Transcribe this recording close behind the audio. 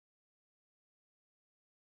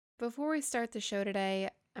Before we start the show today,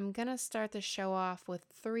 I'm going to start the show off with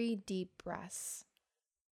 3 deep breaths.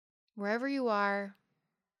 Wherever you are,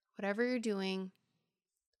 whatever you're doing,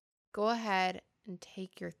 go ahead and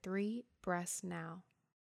take your 3 breaths now.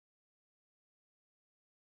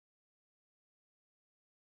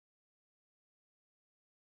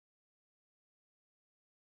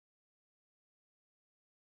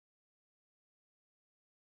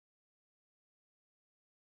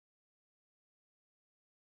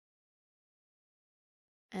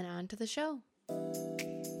 And on to the show.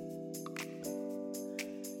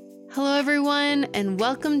 Hello, everyone, and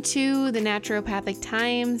welcome to the Naturopathic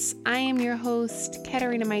Times. I am your host,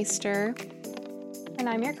 Katarina Meister. And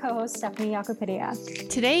I'm your co-host, Stephanie Yakupidia.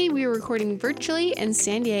 Today, we are recording virtually in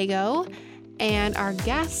San Diego, and our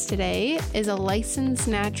guest today is a licensed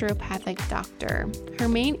naturopathic doctor. Her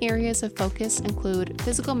main areas of focus include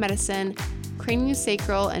physical medicine,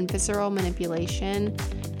 craniosacral and visceral manipulation,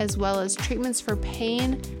 as well as treatments for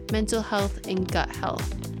pain, mental health, and gut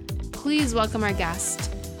health. Please welcome our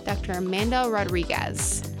guest, Dr. Amanda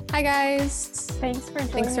Rodriguez. Hi guys. Thanks for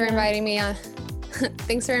inviting me on.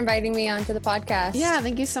 Thanks for inviting me onto the podcast. Yeah,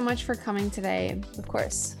 thank you so much for coming today. Of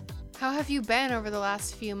course. How have you been over the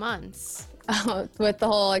last few months? With the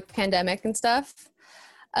whole pandemic and stuff.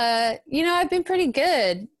 I've been pretty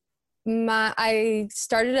good. I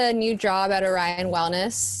started a new job at Orion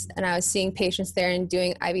Wellness, and I was seeing patients there and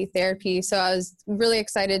doing IV therapy. So I was really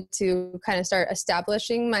excited to kind of start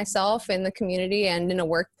establishing myself in the community and in a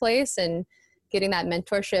workplace and getting that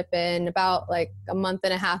mentorship. And about a month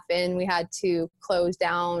and a half in, we had to close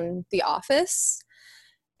down the office.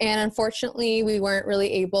 And unfortunately, we weren't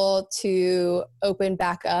really able to open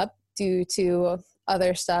back up due to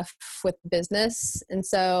other stuff with business. And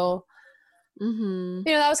so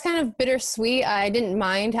that was kind of bittersweet. I didn't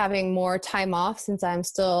mind having more time off since I'm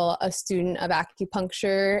still a student of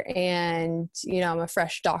acupuncture and, I'm a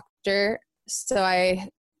fresh doctor. So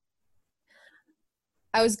I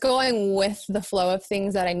was going with the flow of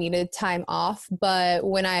things that I needed time off. But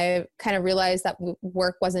when I kind of realized that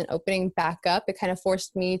work wasn't opening back up, it kind of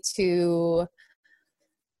forced me to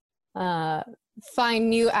find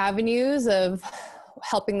new avenues of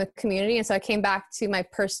helping the community. And so I came back to my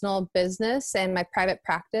personal business and my private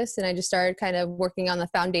practice, and I just started kind of working on the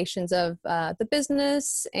foundations of the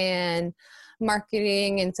business and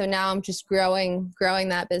marketing. And so now I'm just growing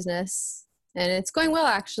that business, and it's going well,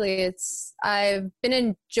 actually. I've been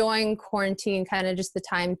enjoying quarantine, kind of just the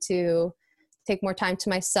time to take more time to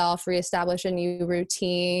myself, reestablish a new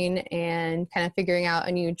routine, and kind of figuring out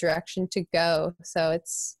a new direction to go. So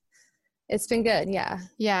it's been good. Yeah.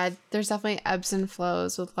 Yeah. There's definitely ebbs and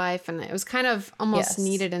flows with life. And it was kind of almost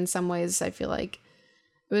needed in some ways. I feel like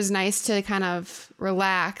it was nice to kind of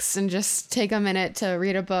relax and just take a minute to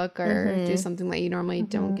read a book or do something that you normally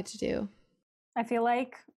don't get to do. I feel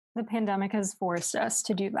like the pandemic has forced us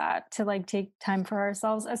to do that, to take time for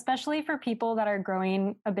ourselves, especially for people that are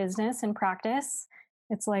growing a business and practice.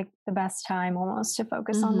 It's the best time almost to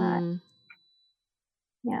focus on that.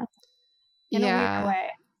 Yeah. In a weird way.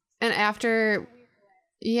 And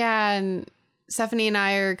and Stephanie and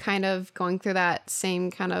I are kind of going through that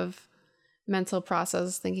same kind of mental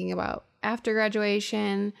process, thinking about after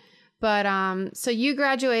graduation. But so you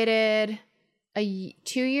graduated 2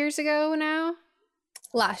 years ago now?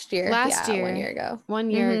 Last year. 1 year ago.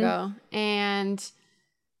 1 year ago. And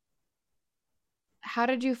how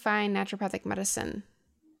did you find naturopathic medicine?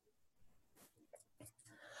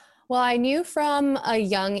 Well, I knew from a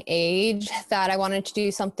young age that I wanted to do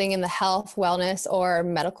something in the health, wellness, or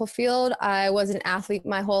medical field. I was an athlete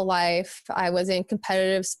my whole life. I was in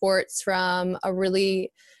competitive sports from a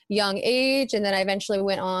really young age. And then I eventually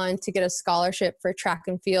went on to get a scholarship for track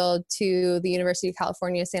and field to the University of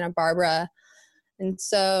California, Santa Barbara. And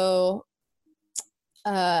so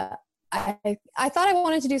I thought I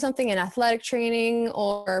wanted to do something in athletic training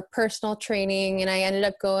or personal training. And I ended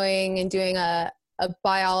up going and doing a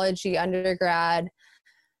biology undergrad.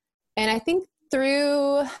 And I think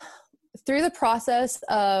through the process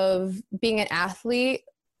of being an athlete,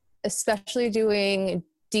 especially doing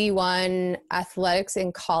D1 athletics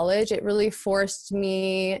in college, it really forced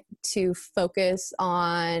me to focus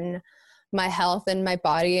on my health and my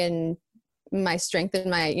body and my strength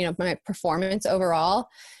and my performance overall.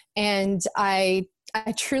 And I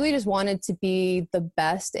truly just wanted to be the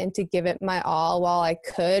best and to give it my all while I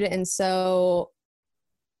could. And so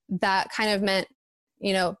that kind of meant,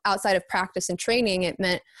 outside of practice and training, it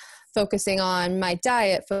meant focusing on my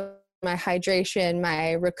diet, my hydration,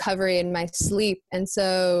 my recovery, and my sleep. And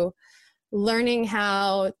so learning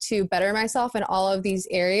how to better myself in all of these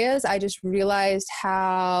areas, I just realized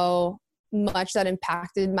how much that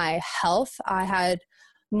impacted my health. I had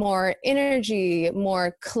more energy,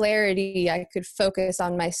 more clarity. I could focus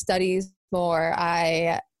on my studies more.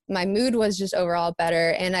 My mood was just overall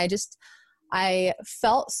better. And I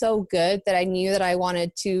felt so good that I knew that I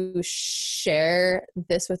wanted to share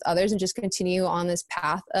this with others and just continue on this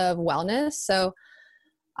path of wellness. So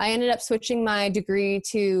I ended up switching my degree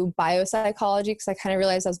to biopsychology because I kind of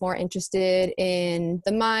realized I was more interested in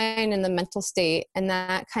the mind and the mental state. And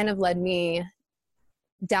that kind of led me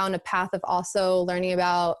down a path of also learning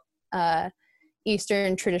about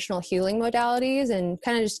Eastern traditional healing modalities and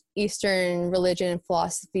kind of just Eastern religion and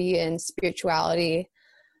philosophy and spirituality.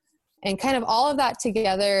 And kind of all of that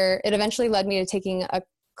together, it eventually led me to taking a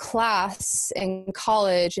class in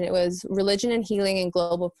college, and it was religion and healing and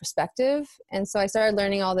global perspective. And so I started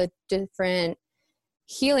learning all the different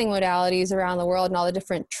healing modalities around the world and all the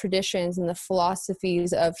different traditions and the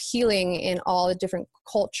philosophies of healing in all the different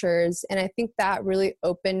cultures. And I think that really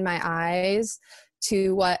opened my eyes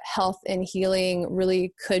to what health and healing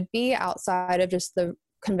really could be outside of just the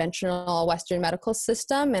conventional Western medical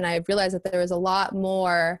system. And I realized that there was a lot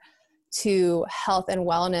more to health and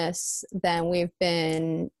wellness than we've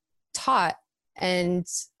been taught. And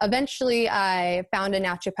eventually I found a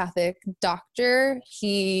naturopathic doctor.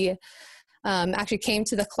 He actually came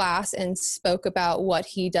to the class and spoke about what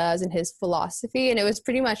he does and his philosophy. And it was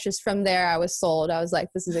pretty much just from there I was sold. I was like,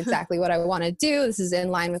 this is exactly what I want to do. This is in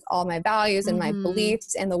line with all my values and my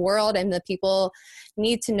beliefs, and the world and the people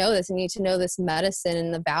need to know this and need to know this medicine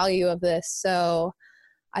and the value of this. So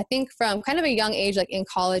I think from kind of a young age, like in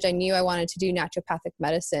college, I knew I wanted to do naturopathic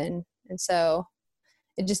medicine. And so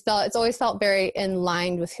it's always felt very in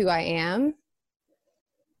line with who I am.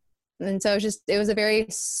 And so it was a very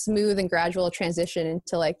smooth and gradual transition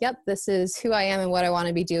into like, yep, this is who I am and what I want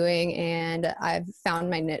to be doing. And I've found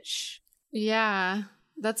my niche. Yeah,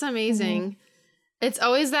 that's amazing. It's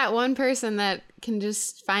always that one person that can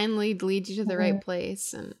just finally lead you to the right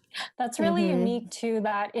place. And that's really unique too,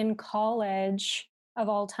 that in college of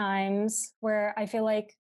all times, where I feel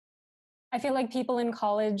like people in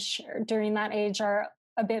college during that age are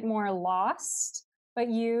a bit more lost, but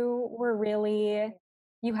you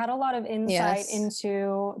had a lot of insight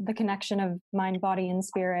into the connection of mind, body, and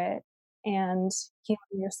spirit, and healing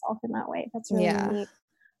yourself in that way. That's really neat.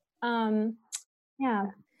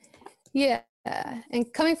 Yeah.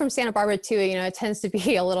 And coming from Santa Barbara too, it tends to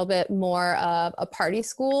be a little bit more of a party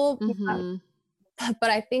school.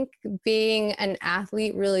 But I think being an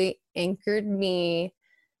athlete really anchored me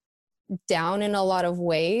down in a lot of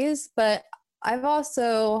ways. But I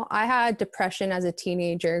had depression as a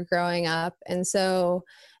teenager growing up. And so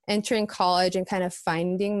entering college and kind of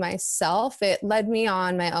finding myself, it led me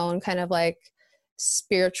on my own kind of like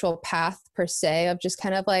spiritual path per se, of just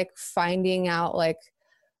kind of like finding out like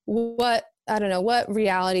what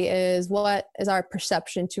reality is, what is our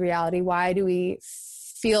perception to reality, why do we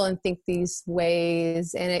feel and think these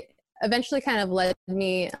ways. And it eventually kind of led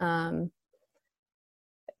me kind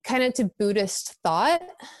of to Buddhist thought.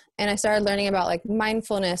 And I started learning about like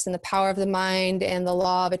mindfulness and the power of the mind and the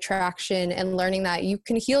law of attraction, and learning that you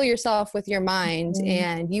can heal yourself with your mind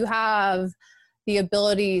and you have the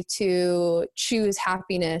ability to choose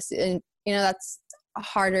happiness. And, that's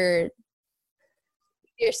harder.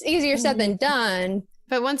 It's easier said than done.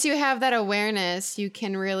 But once you have that awareness, you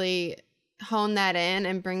can really hone that in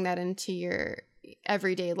and bring that into your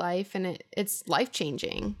everyday life. And it's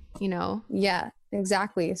life-changing, Yeah,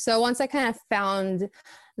 exactly. So once I kind of found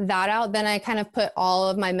that out, then I kind of put all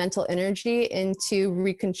of my mental energy into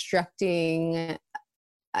reconstructing,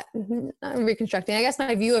 I guess,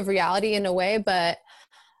 my view of reality in a way, but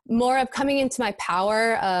more of coming into my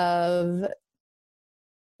power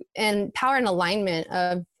and alignment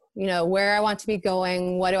of, where I want to be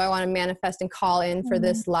going, what do I want to manifest and call in for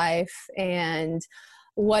this life, and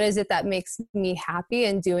what is it that makes me happy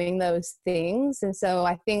in doing those things. And so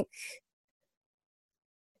I think,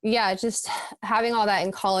 just having all that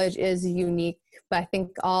in college is unique, but I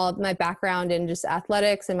think all of my background in just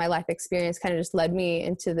athletics and my life experience kind of just led me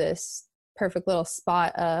into this perfect little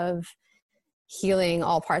spot of healing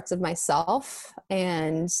all parts of myself.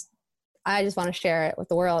 And I just want to share it with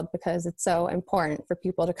the world because it's so important for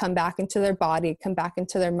people to come back into their body, come back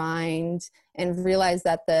into their mind, and realize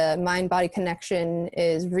that the mind-body connection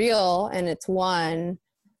is real and it's one.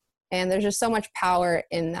 And there's just so much power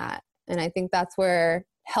in that. And I think that's where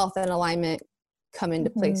health and alignment come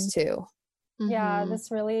into place too. Yeah,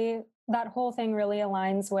 that whole thing really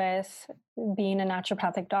aligns with being a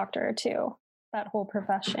naturopathic doctor too. That whole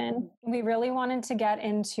profession. We really wanted to get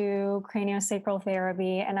into craniosacral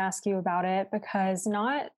therapy and ask you about it because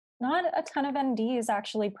not not a ton of NDs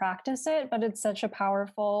actually practice it, but it's such a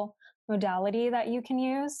powerful modality that you can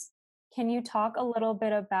use. Can you talk a little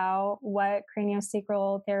bit about what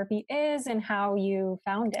craniosacral therapy is and how you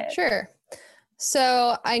found it? Sure.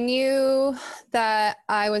 So I knew that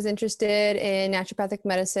I was interested in naturopathic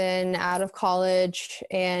medicine out of college.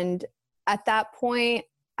 And at that point,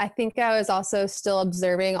 I think I was also still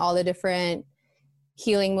observing all the different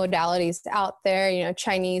healing modalities out there, you know,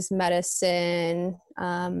 Chinese medicine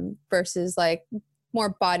versus like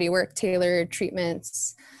more bodywork tailored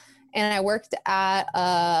treatments. And I worked at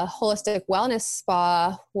a holistic wellness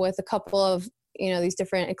spa with a couple of, you know, these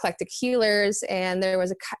different eclectic healers, and there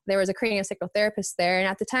was a craniosacral therapist there. And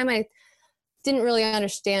at the time I didn't really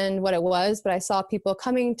understand what it was, but I saw people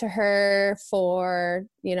coming to her for,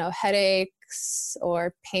 you know, headaches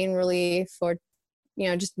or pain relief or, you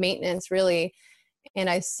know, just maintenance really. And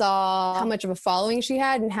I saw how much of a following she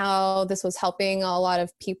had and how this was helping a lot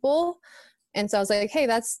of people. And so I was like, hey,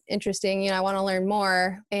 that's interesting. You know, I want to learn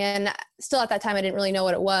more. And still at that time, I didn't really know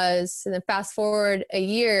what it was. And then fast forward a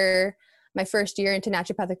year, my first year into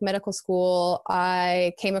naturopathic medical school,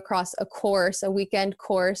 I came across a weekend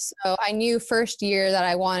course. So I knew first year that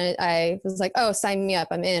I was like, oh, sign me up.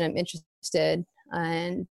 I'm interested.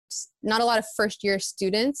 And not a lot of first year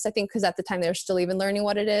students, I think, because at the time they were still even learning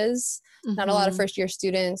what it is. Mm-hmm. Not a lot of first year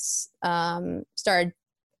students started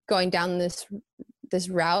going down this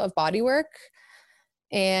route of body work.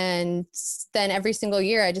 And then every single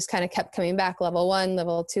year, I just kind of kept coming back, level 1,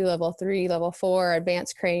 level 2, level 3, level 4,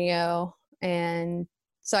 advanced cranio. And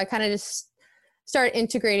so I kind of just started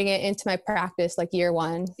integrating it into my practice like year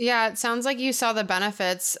 1. Yeah, it sounds like you saw the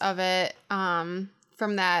benefits of it from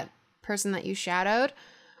that person that you shadowed.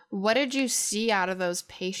 What did you see out of those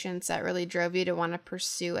patients that really drove you to want to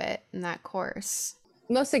pursue it in that course?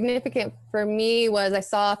 Most significant for me was I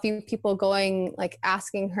saw a few people going, like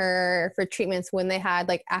asking her for treatments when they had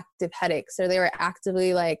like active headaches, or they were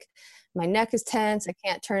actively like, my neck is tense, I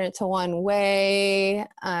can't turn it to one way,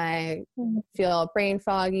 I feel brain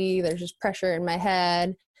foggy, there's just pressure in my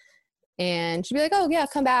head. And she'd be like, oh yeah,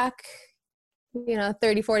 come back. You know,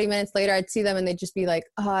 30, 40 minutes later, I'd see them and they'd just be like,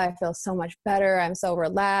 oh, I feel so much better. I'm so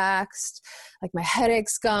relaxed. Like my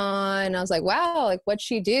headache's gone. I was like, wow, like what'd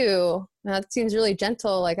she do? And that seems really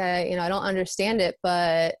gentle. Like I don't understand it,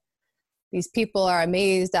 but these people are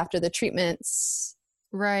amazed after the treatments.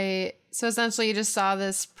 Right. So essentially you just saw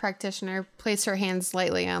this practitioner place her hands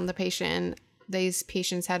lightly on the patient. These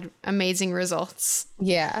patients had amazing results.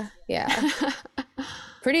 Yeah.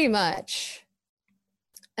 Pretty much.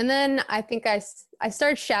 And then I think I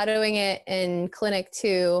started shadowing it in clinic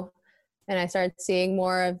too. And I started seeing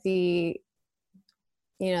more of the,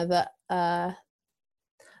 you know, the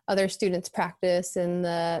other students practice and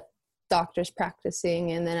the doctors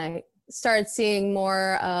practicing. And then I started seeing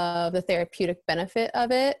more of the therapeutic benefit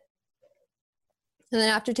of it. And then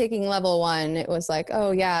after taking level 1, it was like,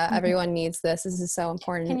 oh yeah, everyone needs this. This is so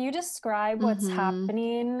important. Can you describe what's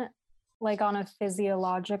happening like on a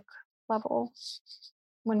physiologic level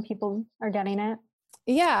when people are getting it?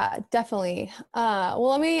 Yeah, definitely.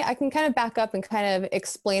 Well, I can kind of back up and kind of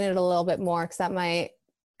explain it a little bit more, because that might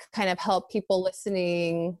kind of help people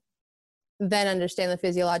listening then understand the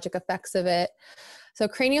physiologic effects of it. So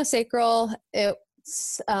craniosacral, it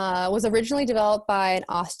was originally developed by an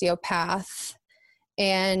osteopath,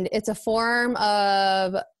 and it's a form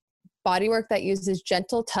of bodywork that uses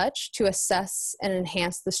gentle touch to assess and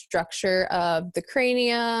enhance the structure of the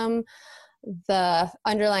cranium, the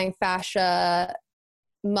underlying fascia,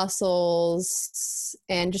 muscles,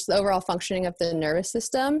 and just the overall functioning of the nervous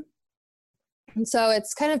system. And so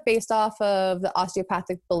it's kind of based off of the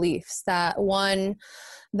osteopathic beliefs that 1,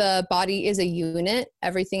 the body is a unit,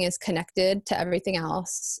 everything is connected to everything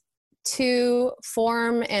else. 2,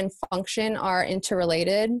 form and function are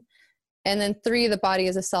interrelated. And then 3, the body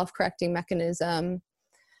is a self-correcting mechanism.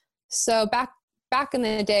 So back in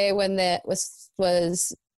the day when that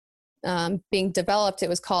was being developed, it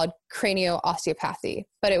was called cranio-osteopathy,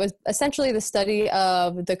 but it was essentially the study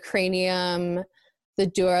of the cranium, the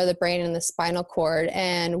dura, the brain, and the spinal cord.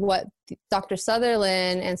 And what Dr.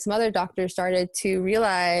 Sutherland and some other doctors started to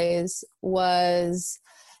realize was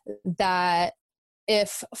that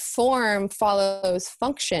if form follows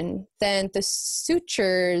function, then the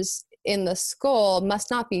sutures in the skull must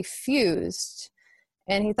not be fused.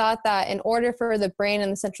 And he thought that in order for the brain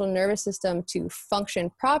and the central nervous system to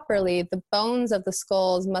function properly, the bones of the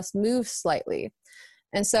skulls must move slightly.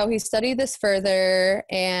 And so he studied this further,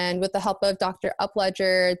 and with the help of Dr.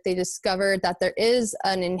 Upledger, they discovered that there is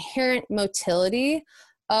an inherent motility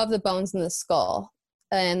of the bones in the skull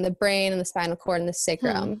and the brain and the spinal cord and the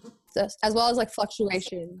sacrum. as well as like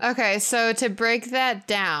fluctuation. Okay, so to break that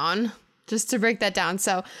down,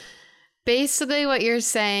 so basically what you're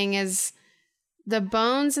saying is the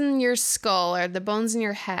bones in your skull or the bones in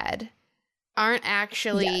your head aren't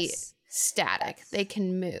actually static. Yes. They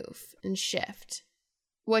can move and shift,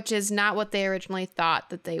 which is not what they originally thought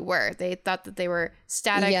that they were. They thought that they were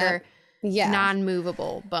static or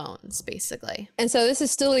non-movable bones, basically. And so this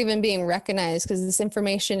is still even being recognized because this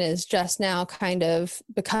information is just now kind of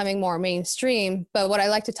becoming more mainstream. But what I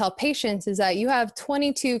like to tell patients is that you have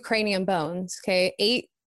 22 cranium bones, okay, 8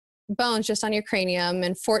 bones just on your cranium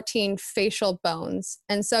and 14 facial bones.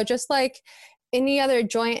 And so just like any other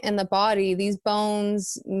joint in the body, these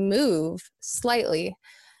bones move slightly.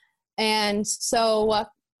 And so what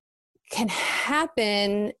can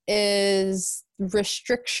happen is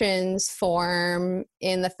restrictions form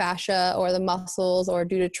in the fascia or the muscles or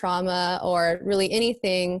due to trauma or really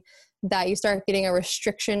anything that you start getting a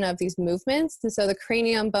restriction of these movements. And so the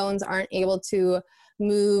cranium bones aren't able to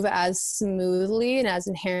move as smoothly and as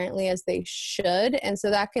inherently as they should. And so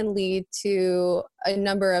that can lead to a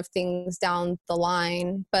number of things down the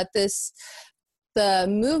line. But the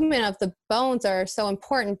movement of the bones are so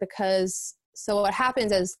important because so what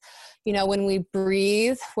happens is, you know, when we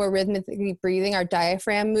breathe, we're rhythmically breathing, our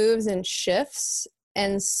diaphragm moves and shifts.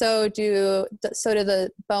 And so do the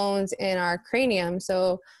bones in our cranium.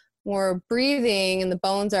 So when we're breathing and the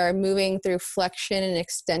bones are moving through flexion and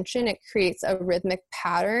extension, it creates a rhythmic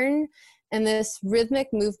pattern. And this rhythmic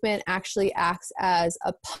movement actually acts as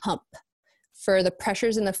a pump for the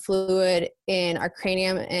pressures in the fluid in our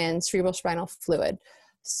cranium and cerebrospinal fluid.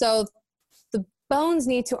 So the bones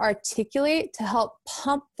need to articulate to help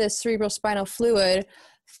pump this cerebrospinal fluid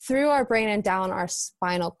through our brain and down our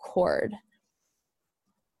spinal cord.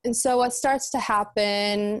 And so what starts to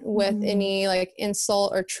happen with any like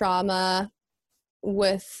insult or trauma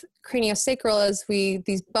with craniosacral is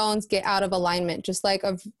these bones get out of alignment, just like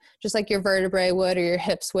your vertebrae would or your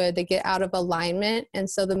hips would. They get out of alignment, and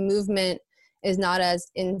so the movement is not as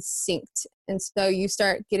in sync. And so you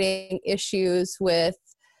start getting issues with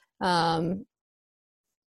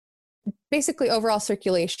basically overall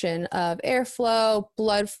circulation of airflow,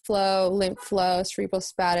 blood flow, lymph flow,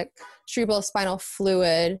 cerebrospinal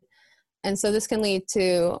fluid. And so this can lead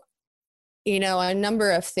to, you know, a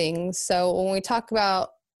number of things. So when we talk about,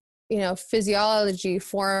 you know, physiology,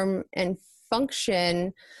 form, and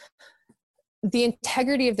function, the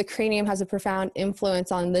integrity of the cranium has a profound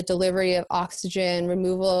influence on the delivery of oxygen,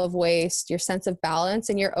 removal of waste, your sense of balance,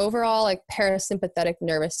 and your overall like parasympathetic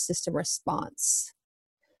nervous system response.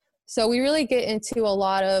 So we really get into a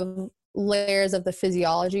lot of layers of the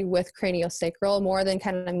physiology with craniosacral, more than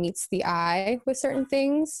kind of meets the eye with certain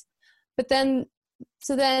things. But then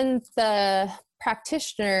the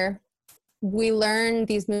practitioner, we learn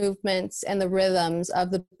these movements and the rhythms of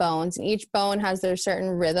the bones, and each bone has their certain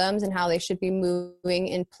rhythms and how they should be moving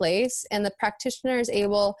in place. And the practitioner is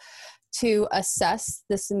able to assess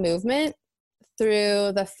this movement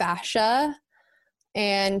through the fascia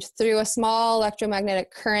and through a small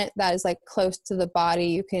electromagnetic current that is like close to the body.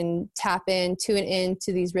 You can tap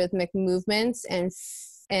into these rhythmic movements, and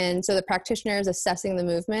so the practitioner is assessing the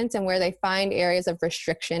movements and where they find areas of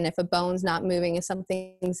restriction. If a bone's not moving, if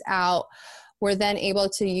something's out, we're then able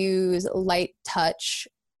to use light touch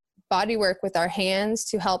body work with our hands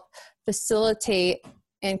to help facilitate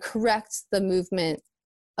and correct the movement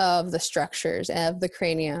of the structures of the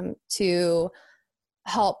cranium to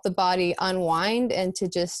help the body unwind and to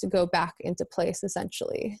just go back into place,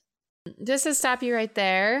 essentially. Just to stop you right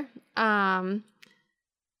there, can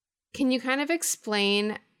you kind of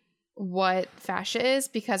explain what fascia is?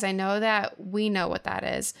 Because I know that we know what that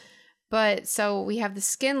is. But so we have the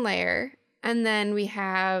skin layer, and then we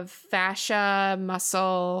have fascia,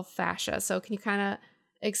 muscle, fascia. So can you kind of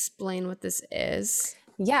explain what this is?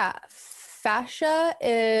 Yeah. Fascia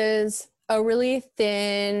is a really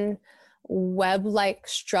thin web-like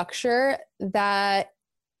structure that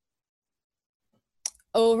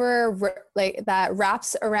that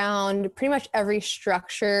wraps around pretty much every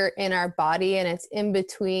structure in our body, and it's in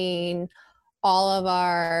between all of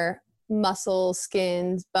our muscles,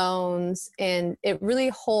 skins, bones, and it really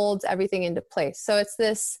holds everything into place. So it's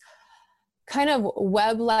this kind of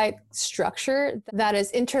web-like structure that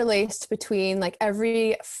is interlaced between like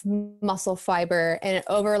every muscle fiber, and it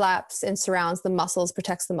overlaps and surrounds the muscles,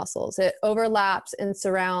 protects the muscles. It overlaps and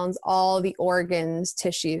surrounds all the organs,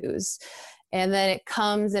 tissues. And then it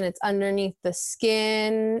comes and it's underneath the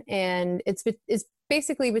skin, and it's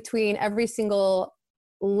basically between every single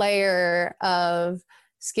layer of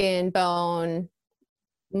skin, bone,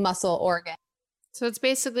 muscle, organ. So it's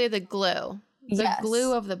basically the glue. the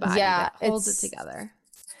glue of the body that holds it together.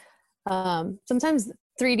 Sometimes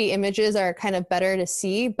 3D images are kind of better to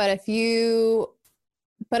see, but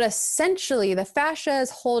essentially the fascia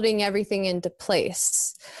is holding everything into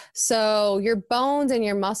place. So your bones and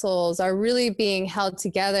your muscles are really being held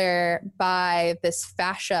together by this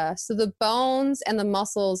fascia. So the bones and the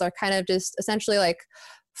muscles are kind of just essentially like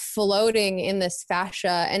floating in this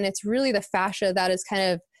fascia. And it's really the fascia that is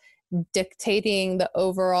kind of dictating the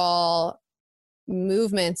overall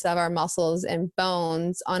movements of our muscles and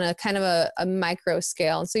bones on a kind of a micro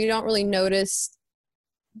scale. And so you don't really notice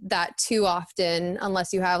that too often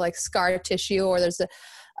unless you have like scar tissue or there's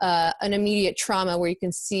an immediate trauma where you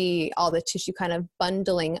can see all the tissue kind of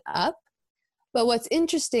bundling up. But what's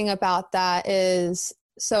interesting about that is,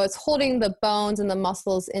 so it's holding the bones and the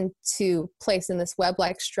muscles into place in this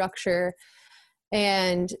web-like structure,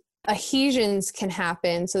 and adhesions can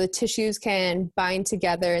happen. So the tissues can bind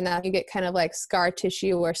together, and now you get kind of like scar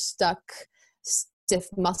tissue or stuck stiff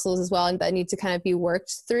muscles as well, and that need to kind of be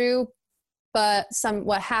worked through. But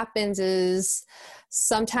what happens is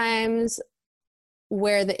sometimes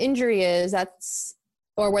where the injury is,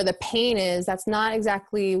 or where the pain is, that's not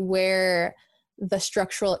exactly where the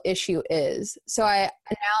structural issue is. So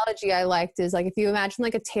analogy I liked is like, if you imagine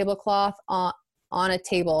like a tablecloth on a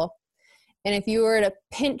table, and if you were to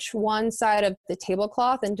pinch one side of the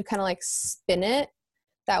tablecloth and to kind of like spin it,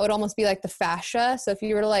 that would almost be like the fascia. So if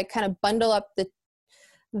you were to like kind of bundle up the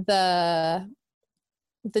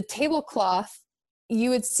tablecloth, you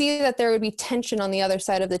would see that there would be tension on the other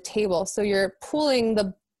side of the table. So you're pulling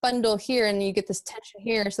the bundle here and you get this tension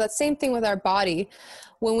here. So that's same thing with our body.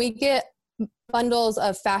 When we get bundles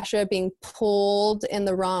of fascia being pulled in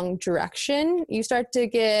the wrong direction, you start to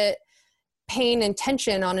get pain and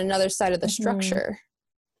tension on another side of the structure.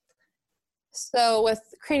 So with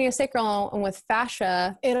craniosacral and with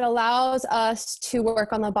fascia, it allows us to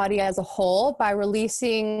work on the body as a whole by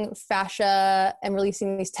releasing fascia and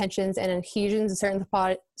releasing these tensions and adhesions in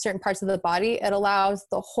certain parts of the body. It allows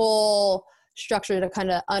the whole structure to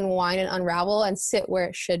kind of unwind and unravel and sit where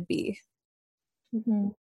it should be. Mm-hmm.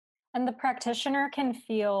 And the practitioner can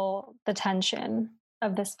feel the tension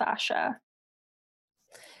of this fascia.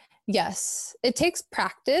 Yes, it takes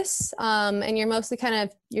practice, and you're mostly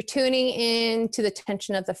you're tuning in to the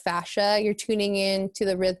tension of the fascia, you're tuning in to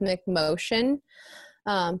the rhythmic motion,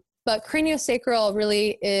 but craniosacral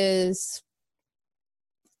really it's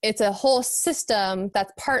a whole system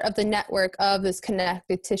that's part of the network of this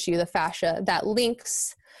connective tissue, the fascia, that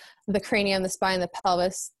links the cranium, the spine, the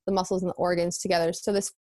pelvis, the muscles, and the organs together. So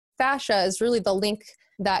this fascia is really the link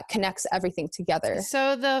that connects everything together.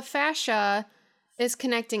 So the fascia is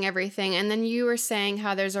connecting everything, and then you were saying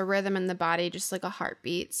how there's a rhythm in the body, just like a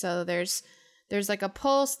heartbeat. So there's like a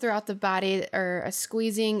pulse throughout the body, or a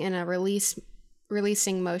squeezing and a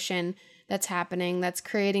releasing motion that's happening, that's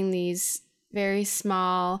creating these very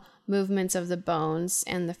small movements of the bones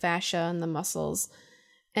and the fascia and the muscles.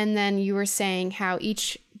 And then you were saying how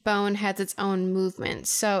each bone has its own movement.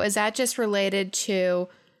 So is that just related to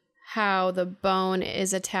how the bone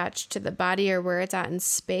is attached to the body or where it's at in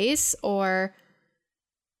space, or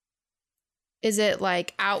is it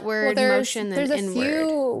like outward motion than inward? There's a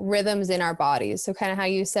few rhythms in our bodies. So kind of how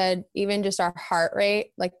you said, even just our heart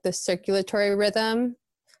rate, like the circulatory rhythm,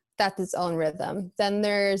 that's its own rhythm. Then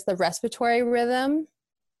there's the respiratory rhythm,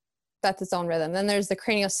 that's its own rhythm. Then there's the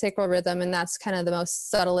craniosacral rhythm, and that's kind of the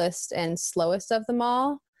most subtlest and slowest of them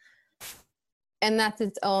all. And that's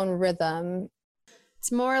its own rhythm.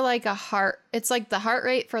 It's more like it's like the heart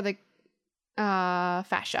rate for the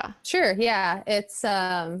fascia. Sure, yeah. It's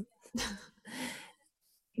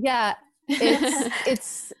yeah,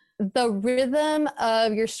 it's the rhythm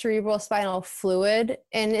of your cerebral spinal fluid,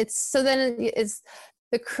 and it's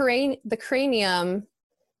the cranium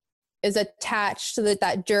is attached to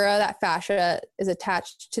that dura, that fascia is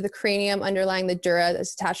attached to the cranium underlying the dura,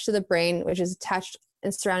 that's attached to the brain, which is attached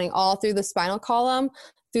and surrounding all through the spinal column,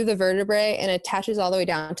 through the vertebrae, and attaches all the way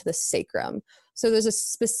down to the sacrum. So there's a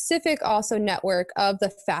specific also network of the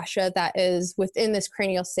fascia that is within this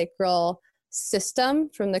craniosacral system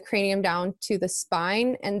from the cranium down to the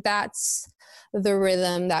spine, and that's the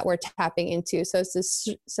rhythm that we're tapping into. So it's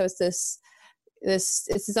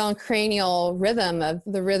its own cranial rhythm, of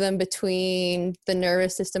the rhythm between the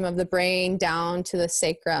nervous system of the brain down to the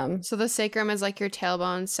sacrum. So the sacrum is like your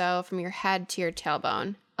tailbone, so from your head to your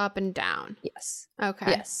tailbone, up and down. Yes.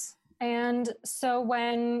 Okay. Yes. And so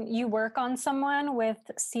when you work on someone with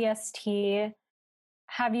CST,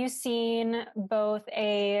 have you seen both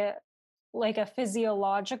a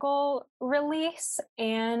physiological release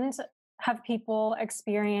and have people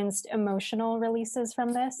experienced emotional releases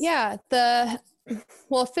from this? Yeah,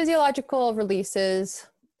 physiological releases,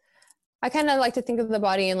 I kind of like to think of the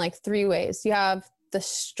body in like three ways. You have the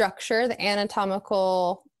structure, the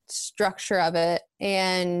anatomical structure of it,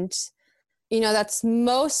 and that's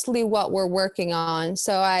mostly what we're working on.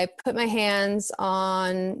 So I put my hands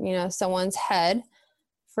on someone's head,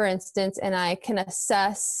 for instance, and I can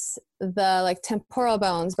assess the like temporal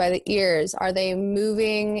bones by the ears. Are they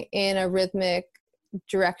moving in a rhythmic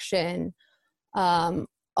direction?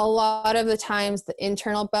 A lot of the times the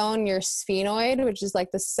internal bone, your sphenoid, which is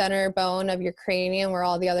like the center bone of your cranium where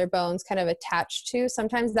all the other bones kind of attach to,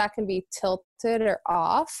 sometimes that can be tilted or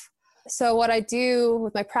off. So what I do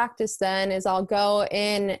with my practice then is I'll go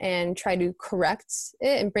in and try to correct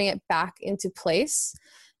it and bring it back into place.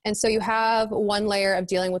 And so you have one layer of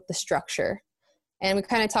dealing with the structure. And we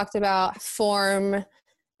kind of talked about form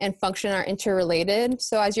and function are interrelated.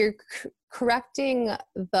 So as you're correcting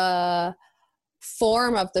the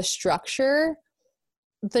form of the structure,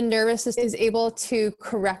 the nervous system is able to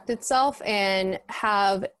correct itself and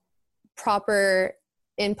have proper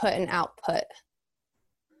input and output.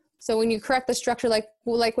 So when you correct the structure, like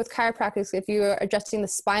with chiropractic, if you're adjusting the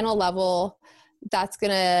spinal level, that's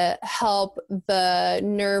going to help the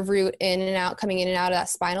nerve root coming in and out of that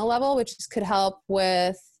spinal level, which could help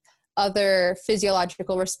with other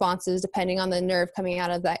physiological responses depending on the nerve coming out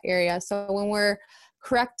of that area. So when we're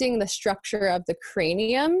correcting the structure of the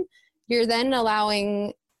cranium, you're then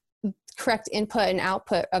allowing correct input and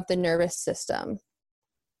output of the nervous system.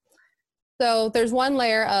 So there's one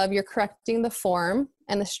layer of you're correcting the form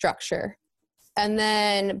and the structure. And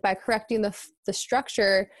then by correcting the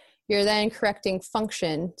structure, you're then correcting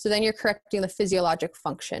function. So then you're correcting the physiologic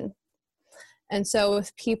function. And so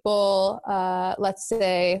with people, let's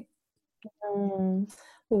say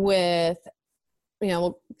with,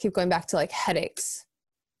 we'll keep going back to like headaches.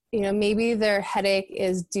 Maybe their headache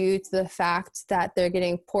is due to the fact that they're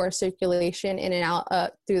getting poor circulation in and out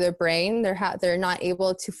through their brain. They're not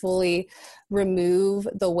able to fully remove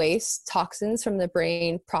the waste toxins from the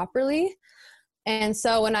brain properly. And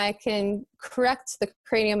so when I can correct the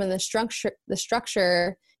cranium and the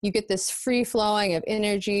structure, you get this free flowing of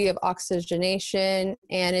energy, of oxygenation,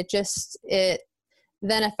 and it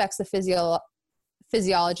then affects the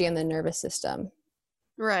physiology and the nervous system.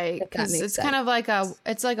 Right, because it's kind of like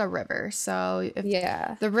a river. So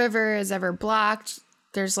if the river is ever blocked,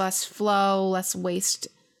 there's less flow, less waste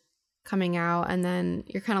coming out, and then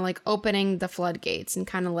you're kind of like opening the floodgates and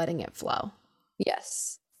kind of letting it flow.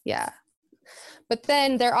 Yes. Yeah. But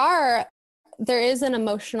then there is an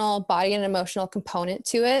emotional body and an emotional component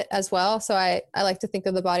to it as well. So I like to think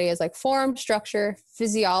of the body as like form, structure,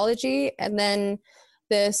 physiology, and then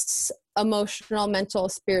this emotional, mental,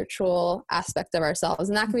 spiritual aspect of ourselves.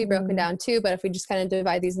 And that can be broken down too. But if we just kind of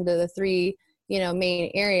divide these into the three,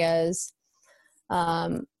 main areas,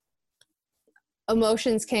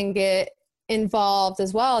 emotions can get involved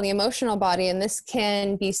as well in the emotional body. And this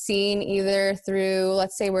can be seen either through,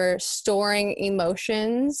 let's say we're storing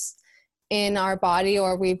emotions in our body,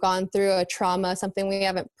 or we've gone through a trauma, something we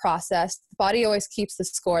haven't processed. The body always keeps the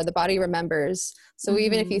score. The body remembers. So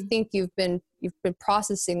even if you think you've been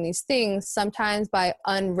processing these things, sometimes by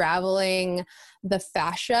unraveling the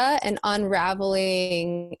fascia and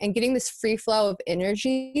unraveling and getting this free flow of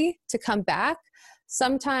energy to come back,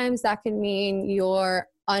 sometimes that can mean you're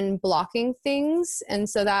unblocking things. And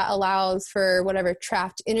so that allows for whatever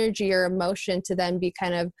trapped energy or emotion to then be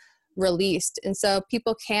kind of released. And so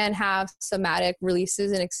people can have somatic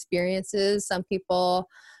releases and experiences. Some people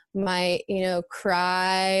might,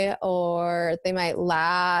 cry, or they might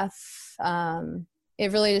laugh.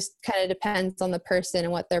 It really just kind of depends on the person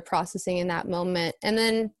and what they're processing in that moment. And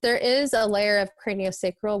then there is a layer of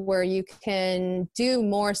craniosacral where you can do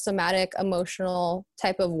more somatic, emotional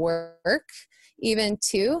type of work, even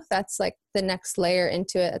too. That's like the next layer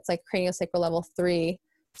into it. It's like craniosacral level 3,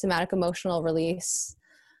 somatic emotional release.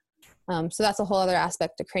 So that's a whole other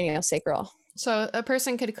aspect of craniosacral. So a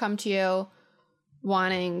person could come to you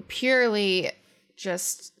wanting purely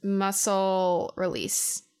just muscle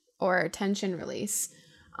release or tension release,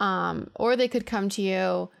 or they could come to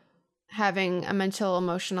you having a mental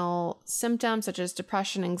emotional symptom such as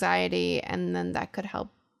depression, anxiety, and then that could help.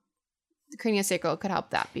 The craniosacral could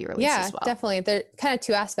help that be released as well. Yeah, definitely. There are kind of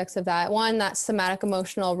two aspects of that. One, that somatic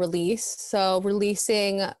emotional release. So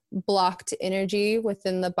releasing blocked energy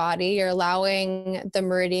within the body. You're allowing the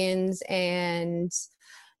meridians and,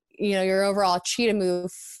 your overall chi to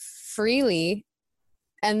move freely.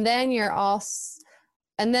 And then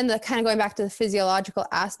the kind of going back to the physiological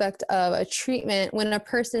aspect of a treatment, when a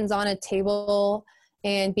person's on a table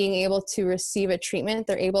and being able to receive a treatment,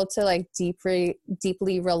 they're able to like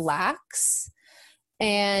deeply relax.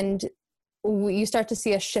 And you start to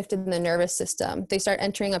see a shift in the nervous system. They start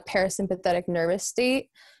entering a parasympathetic nervous state.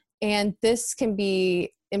 And this can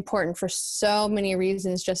be important for so many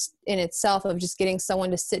reasons just in itself, of just getting someone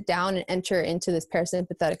to sit down and enter into this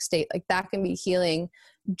parasympathetic state. Like that can be healing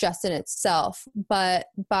just in itself. But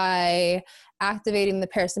by activating the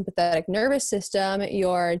parasympathetic nervous system,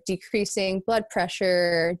 you're decreasing blood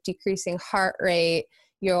pressure, decreasing heart rate,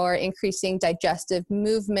 you're increasing digestive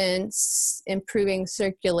movements, improving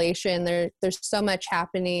circulation. There's so much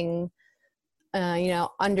happening,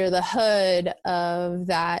 under the hood of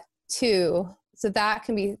that too. So that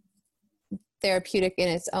can be therapeutic in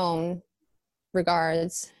its own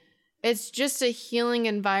regards. It's just a healing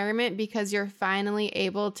environment because you're finally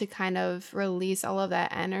able to kind of release all of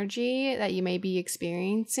that energy that you may be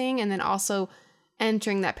experiencing, and then also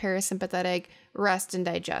entering that parasympathetic rest and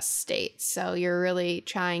digest state. So you're really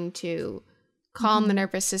trying to calm the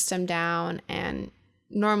nervous system down, and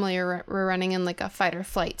normally we're running in like a fight or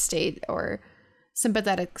flight state or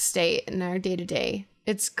sympathetic state in our day-to-day.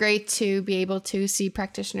 It's great to be able to see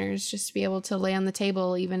practitioners just be able to lay on the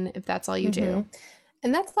table, even if that's all you do.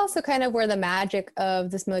 And that's also kind of where the magic of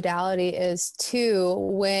this modality is too,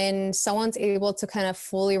 when someone's able to kind of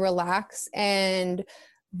fully relax and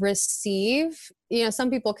receive. Some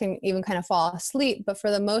people can even kind of fall asleep, but for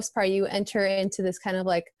the most part, you enter into this kind of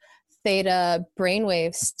like theta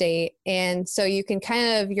brainwave state. And so you can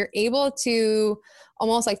you're able to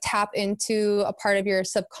almost like tap into a part of your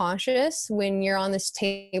subconscious when you're on this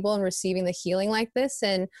table and receiving the healing like this.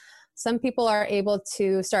 And some people are able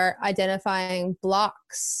to start identifying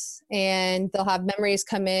blocks, and they'll have memories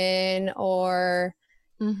come in or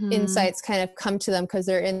insights kind of come to them because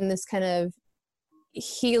they're in this kind of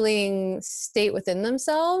healing state within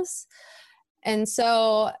themselves. And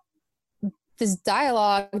so this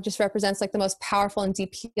dialogue just represents like the most powerful and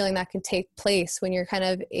deep healing that can take place when you're kind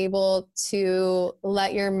of able to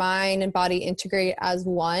let your mind and body integrate as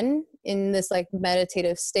one in this like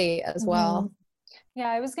meditative state as well. Yeah,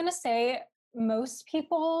 I was going to say most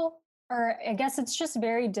people, or I guess it's just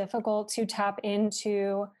very difficult to tap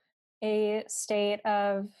into a state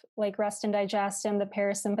of like rest and digest in the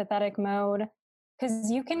parasympathetic mode, because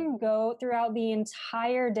you can go throughout the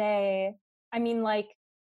entire day. I mean, like,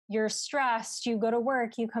 you're stressed, you go to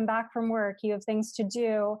work, you come back from work, you have things to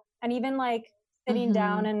do. And even like sitting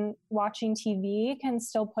down and watching TV can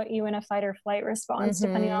still put you in a fight or flight response,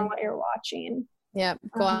 depending on what you're watching. Yep,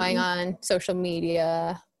 going on social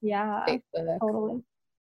media. Yeah, Facebook. Totally.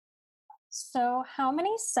 So how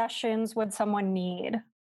many sessions would someone need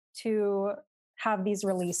to have these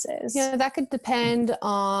releases? Yeah, that could depend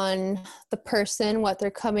on the person, what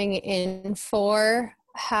they're coming in for,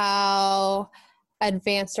 how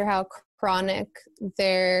advanced or how chronic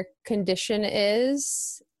their condition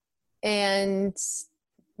is, and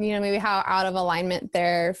maybe how out of alignment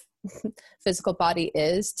their physical body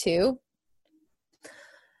is too.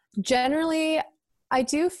 Generally, I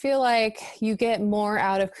do feel like you get more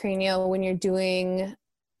out of cranial when you're doing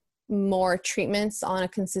more treatments on a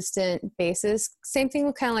consistent basis. Same thing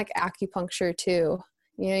with kind of like acupuncture too.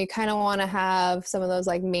 You kind of want to have some of those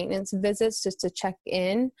like maintenance visits just to check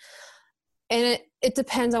in. And it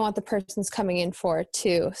depends on what the person's coming in for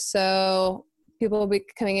too. So people will be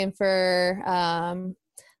coming in for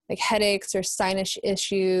like headaches or sinus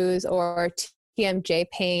issues or TMJ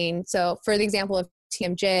pain. So for the example of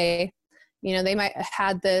TMJ, they might have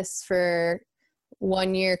had this for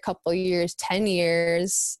 1 year, couple years, 10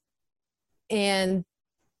 years. And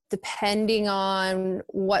depending on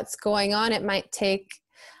what's going on, it might take,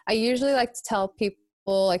 I usually like to tell people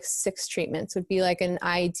like 6 treatments would be like an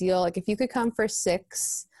ideal. Like if you could come for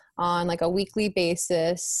 6 on like a weekly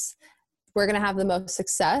basis, we're going to have the most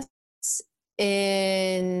success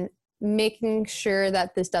in making sure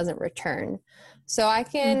that this doesn't return. So I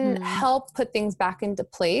can help put things back into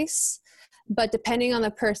place, but depending on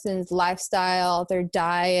the person's lifestyle, their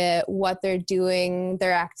diet, what they're doing,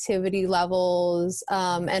 their activity levels,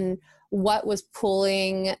 and what was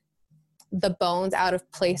pulling the bones out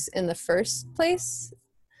of place in the first place.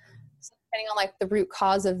 So depending on like the root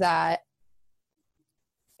cause of that,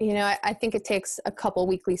 I think it takes a couple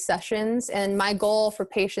weekly sessions, and my goal for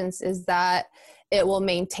patients is that it will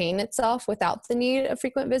maintain itself without the need of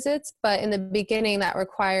frequent visits. But in the beginning, that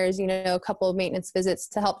requires, a couple of maintenance visits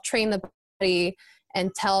to help train the body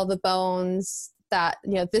and tell the bones that,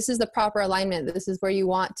 this is the proper alignment. This is where you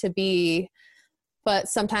want to be. But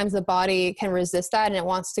sometimes the body can resist that and it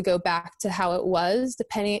wants to go back to how it was,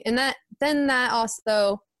 depending. And that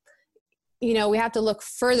also, we have to look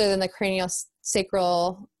further than the cranial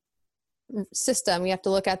sacral system. You have to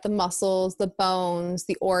look at the muscles, the bones,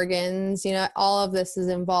 the organs, you know, all of this is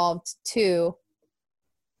involved too.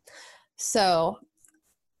 So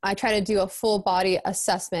I try to do a full body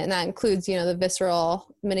assessment, and that includes, you know, the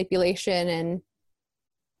visceral manipulation and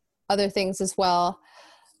other things as well.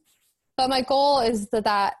 But my goal is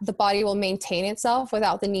that the body will maintain itself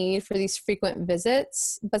without the need for these frequent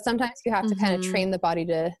visits. But sometimes you have to kind of train the body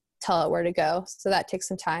to tell it where to go. So that takes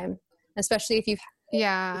some time, especially if you've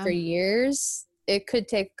had it for years. It could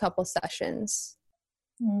take a couple sessions.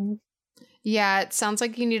 Yeah, it sounds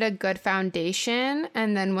like you need a good foundation.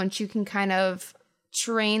 And then once you can kind of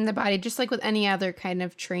train the body, just like with any other kind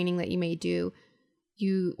of training that you may do,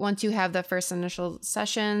 once you have the first initial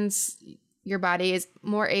sessions, your body is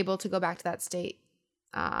more able to go back to that state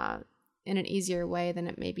in an easier way than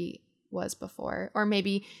it maybe was before. Or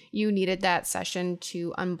maybe you needed that session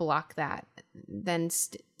to unblock that, then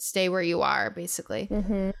stay where you are, basically.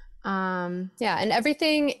 Yeah, and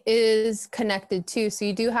everything is connected too. So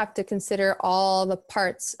you do have to consider all the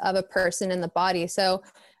parts of a person in the body. So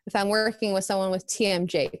if I'm working with someone with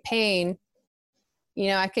TMJ pain, you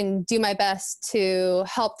know, I can do my best to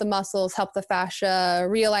help the muscles, help the fascia,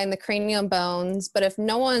 realign the cranium bones. But if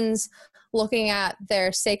no one's looking at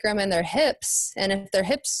their sacrum and their hips, and if their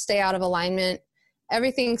hips stay out of alignment,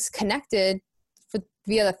 everything's connected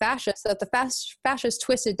via the fascia. So if the fascia is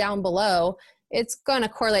twisted down below, it's going to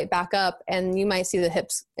correlate back up, and you might see the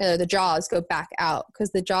hips, the jaws go back out,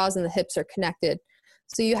 because the jaws and the hips are connected.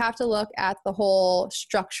 So you have to look at the whole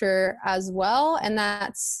structure as well. And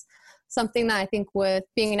that's something that I think with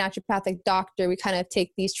being a naturopathic doctor, we kind of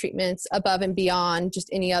take these treatments above and beyond just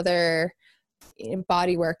any other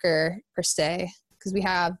body worker per se, because we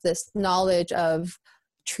have this knowledge of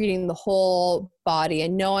treating the whole body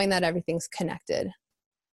and knowing that everything's connected.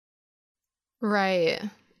 Right.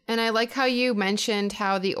 And I like how you mentioned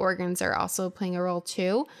how the organs are also playing a role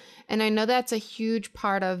too. And I know that's a huge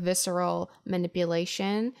part of visceral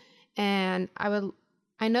manipulation. And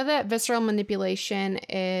I know that visceral manipulation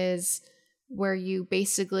is where you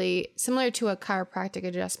basically, similar to a chiropractic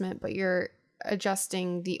adjustment, but you're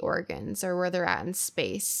adjusting the organs or where they're at in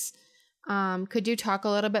space. Could you talk a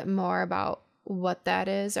little bit more about what that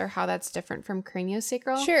is or how that's different from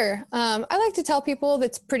craniosacral? Sure. I like to tell people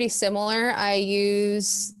that's pretty similar. I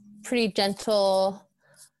use pretty gentle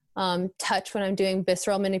touch when I'm doing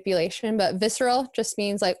visceral manipulation, but visceral just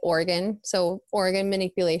means like organ. So organ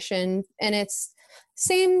manipulation, and it's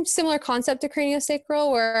similar concept to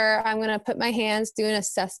craniosacral, where I'm going to put my hands, do an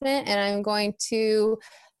assessment, and I'm going to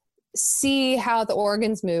see how the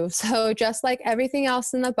organs move. So just like everything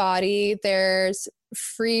else in the body, there's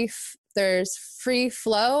free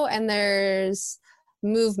flow and there's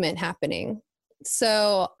movement happening.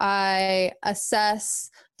 So I assess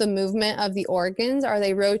the movement of the organs. Are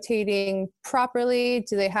they rotating properly?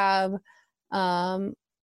 Do they have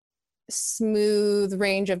smooth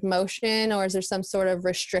range of motion, or is there some sort of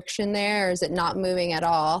restriction there, or is it not moving at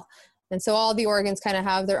all? And so all the organs kind of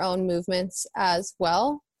have their own movements as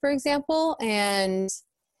well, for example. And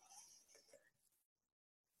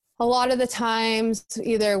a lot of the times,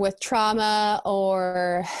 either with trauma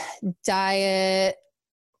or diet,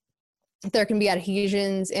 there can be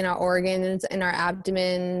adhesions in our organs, in our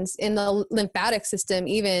abdomens, in the lymphatic system,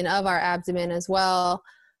 even of our abdomen as well.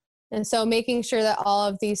 And so making sure that all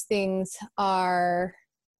of these things are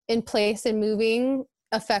in place and moving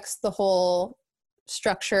affects the whole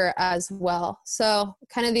structure as well. So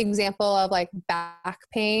kind of the example of like back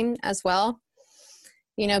pain as well.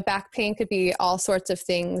 You know, back pain could be all sorts of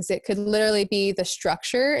things. It could literally be the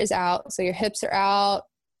structure is out. So your hips are out,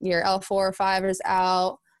 your L4 or 5 is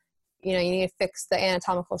out. You know, you need to fix the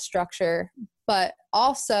anatomical structure. But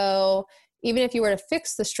also, even if you were to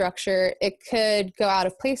fix the structure, it could go out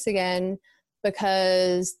of place again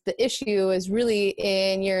because the issue is really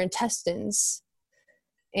in your intestines.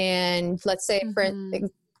 And let's say,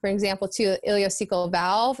 for example, too, the ileocecal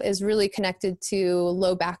valve is really connected to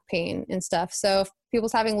low back pain and stuff. So if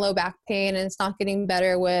people's having low back pain and it's not getting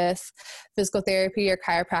better with physical therapy or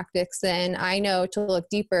chiropractics, then I know to look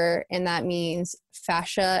deeper, and that means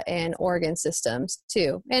fascia and organ systems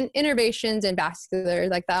too. And innervations and vascular,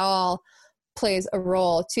 like that all plays a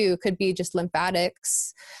role too. Could be just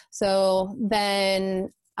lymphatics. So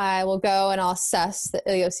then I will go and I'll assess the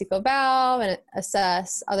ileocecal valve and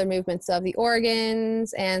assess other movements of the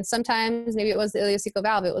organs. And sometimes maybe it was the ileocecal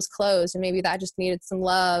valve, it was closed, and maybe that just needed some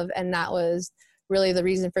love, and that was really the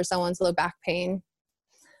reason for someone's low back pain.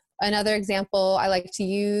 Another example I like to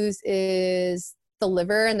use is the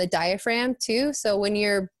liver and the diaphragm too. So when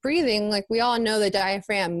you're breathing, like we all know the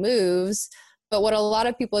diaphragm moves, But what a lot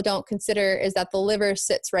of people don't consider is that the liver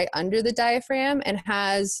sits right under the diaphragm and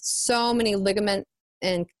has so many ligament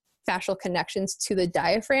and fascial connections to the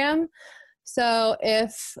diaphragm. So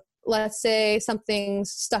if, let's say,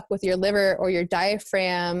 something's stuck with your liver or your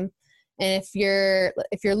diaphragm, and if your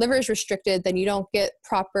liver is restricted, then you don't get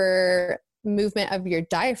proper movement of your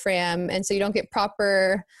diaphragm, and so you don't get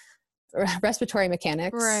proper respiratory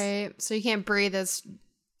mechanics. Right. So you can't breathe as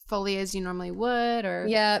fully as you normally would, or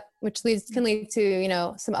which can lead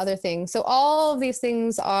to some other things. So all of these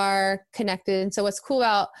things are connected. And so what's cool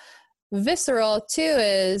about visceral too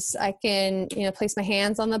is I can place my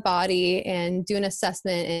hands on the body and do an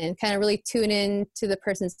assessment and kind of really tune in to the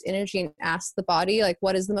person's energy and ask the body, like,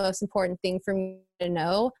 what is the most important thing for me to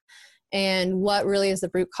know, and what really is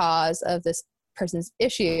the root cause of this person's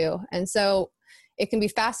issue. And so it can be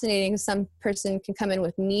fascinating. Some person can come in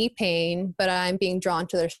with knee pain, but I'm being drawn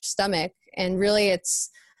to their stomach. And really it's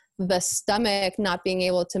the stomach not being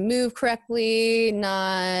able to move correctly,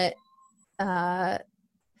 not having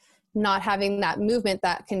that movement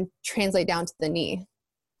that can translate down to the knee.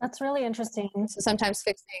 That's really interesting. So sometimes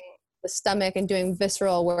fixing the stomach and doing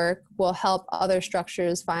visceral work will help other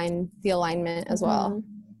structures find the alignment as well.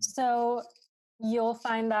 So you'll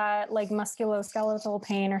find that like musculoskeletal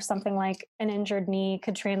pain or something like an injured knee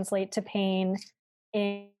could translate to pain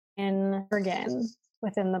in organ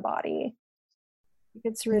within the body.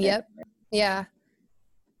 It's rooted. Yep. Yeah.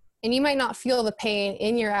 And you might not feel the pain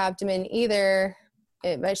in your abdomen either.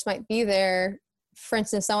 It just might be there. For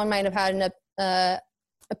instance, someone might have had an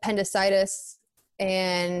appendicitis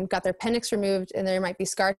and got their appendix removed, and there might be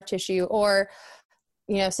scar tissue, or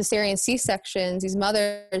cesarean C-sections. These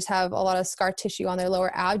mothers have a lot of scar tissue on their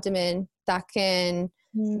lower abdomen that can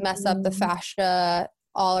mess up the fascia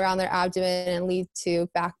all around their abdomen and lead to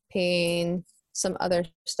back pain, some other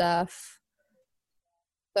stuff.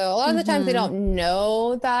 So a lot of the times they don't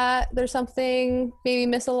know that there's something maybe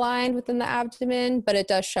misaligned within the abdomen, but it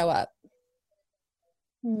does show up.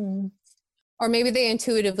 Or maybe they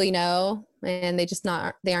intuitively know and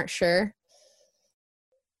they aren't sure.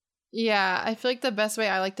 Yeah, I feel like the best way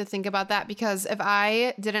I like to think about that, because if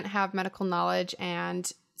I didn't have medical knowledge and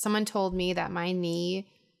someone told me that my knee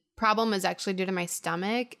problem is actually due to my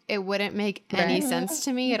stomach, it wouldn't make any sense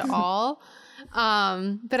to me at all.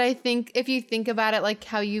 But I think if you think about it, like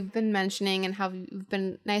how you've been mentioning and how you've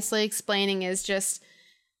been nicely explaining, is just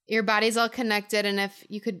your body's all connected. And if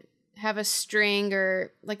you could have a string,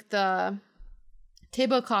 or like the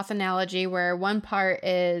tablecloth analogy where one part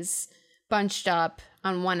is bunched up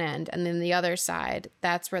on one end and then the other side,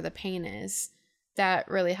 that's where the pain is. That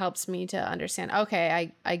really helps me to understand,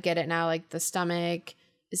 okay, I get it now. Like the stomach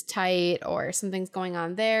is tight or something's going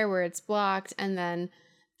on there where it's blocked, and then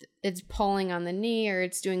it's pulling on the knee, or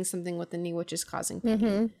it's doing something with the knee, which is causing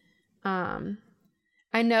pain.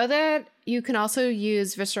 I know that you can also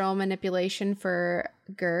use visceral manipulation for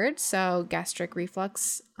GERD, so gastric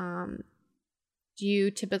reflux. Do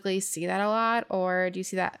you typically see that a lot, or do you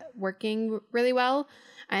see that working really well?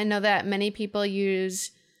 I know that many people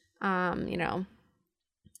use, PPIs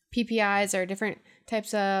or different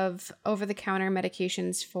types of over-the-counter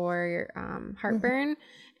medications for heartburn.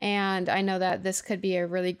 And I know that this could be a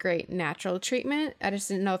really great natural treatment. I just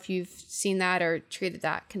didn't know if you've seen that or treated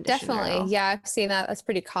that condition. Definitely. Yeah, I've seen that. That's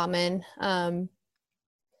pretty common. Not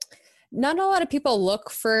a lot of people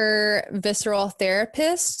look for visceral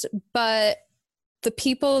therapists, but the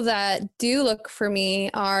people that do look for me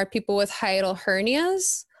are people with hiatal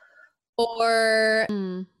hernias, or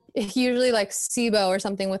usually like SIBO or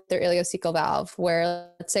something with their ileocecal valve, where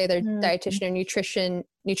let's say their dietitian or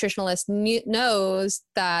nutritionalist knows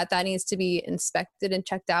that needs to be inspected and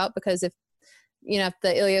checked out, because if the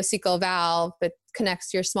ileocecal valve, it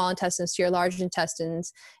connects your small intestines to your large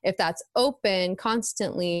intestines, if that's open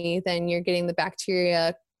constantly, then you're getting the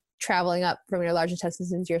bacteria traveling up from your large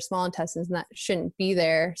intestines into your small intestines, and that shouldn't be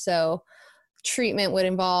there. So treatment would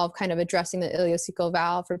involve kind of addressing the ileocecal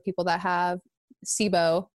valve for people that have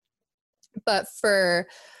SIBO. But for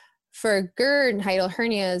GERD and hiatal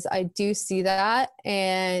hernias, I do see that.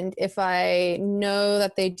 And if I know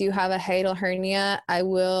that they do have a hiatal hernia, I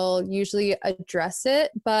will usually address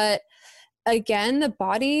it. But again, the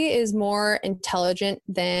body is more intelligent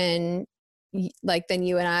than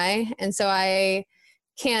you and I. And so I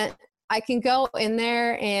can go in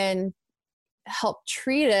there and help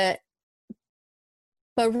treat it.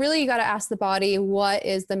 But really, you got to ask the body, what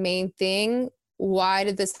is the main thing? Why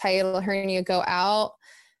did this hiatal hernia go out?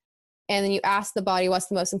 And then you ask the body, what's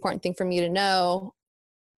the most important thing for me to know?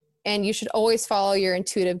 And you should always follow your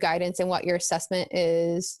intuitive guidance and what your assessment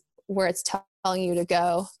is, where it's telling you to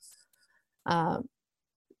go.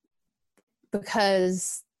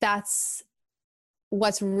 because that's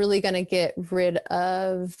what's really going to get rid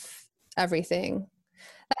of everything.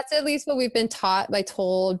 That's at least what we've been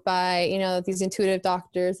told by, you know, these intuitive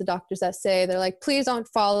doctors, the doctors that say, they're like, please don't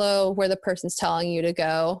follow where the person's telling you to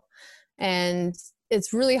go. And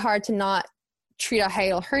it's really hard to not treat a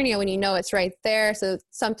hiatal hernia when you know it's right there. So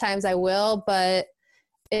sometimes I will, but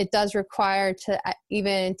it does require to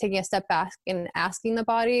even taking a step back and asking the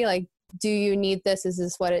body, like, do you need this? Is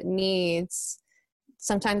this what it needs?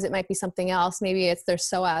 Sometimes it might be something else. Maybe it's their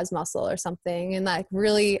psoas muscle or something. And like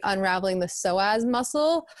really unraveling the psoas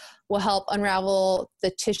muscle will help unravel the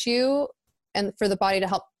tissue and for the body to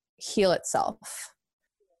help heal itself.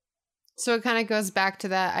 So it kind of goes back to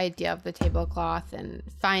that idea of the tablecloth and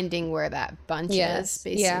finding where that bunch is,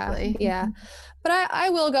 basically. Yeah. But I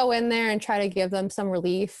will go in there and try to give them some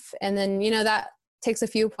relief. And then, you know, that takes a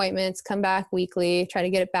few appointments, come back weekly, try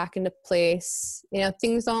to get it back into place. You know,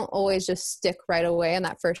 things don't always just stick right away in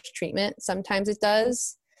that first treatment. Sometimes it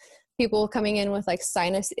does. People coming in with like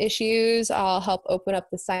sinus issues, I'll help open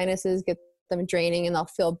up the sinuses, get them draining, and they'll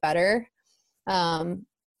feel better.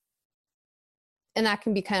 And that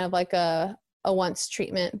can be kind of like a once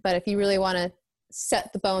treatment. But if you really want to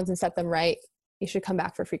set the bones and set them right, you should come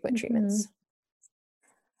back for frequent treatments.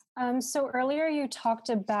 So earlier you talked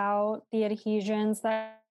about the adhesions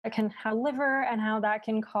that can have liver and how that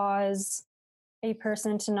can cause a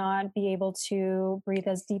person to not be able to breathe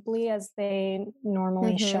as deeply as they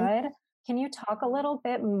normally should. Can you talk a little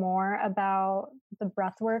bit more about the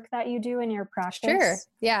breath work that you do in your practice? Sure.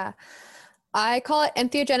 Yeah. I call it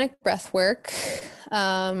entheogenic breath work.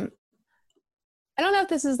 I don't know if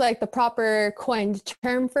this is like the proper coined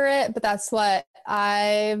term for it, but that's what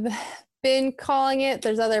I've been calling it.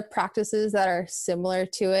 There's other practices that are similar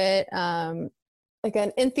to it, like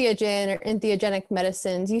an entheogen or entheogenic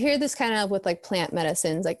medicines. You hear this kind of with like plant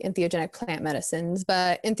medicines, like entheogenic plant medicines,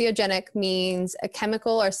 but entheogenic means a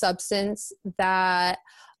chemical or substance that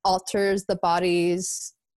alters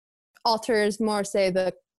more, say,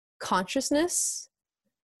 the consciousness.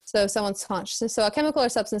 So someone's consciousness. So a chemical or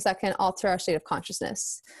substance that can alter our state of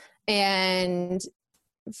consciousness. And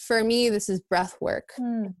for me, this is breath work.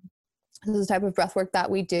 This is the type of breath work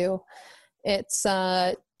that we do. It's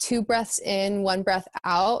 2 breaths in, 1 breath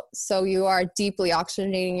out. So you are deeply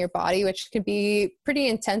oxygenating your body, which can be pretty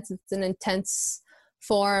intense. It's an intense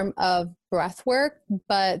form of breath work.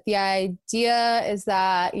 But the idea is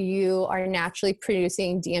that you are naturally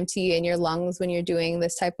producing DMT in your lungs when you're doing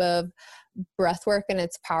this type of breath work, and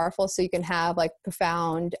it's powerful. So you can have like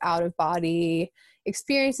profound out of body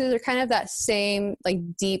experiences, or kind of that same like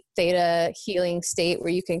deep theta healing state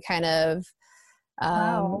where you can kind of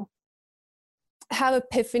have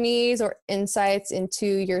epiphanies or insights into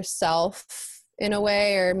yourself in a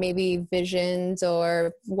way, or maybe visions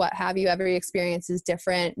or what have you. Every experience is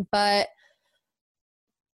different, but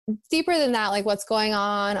deeper than that, like what's going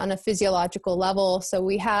on a physiological level. So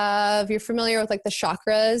you're familiar with like the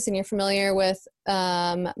chakras, and you're familiar with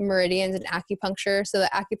meridians and acupuncture. So the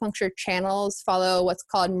acupuncture channels follow what's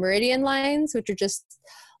called meridian lines, which are just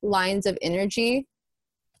lines of energy.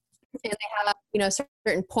 And they have, you know,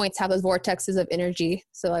 certain points have those vortexes of energy.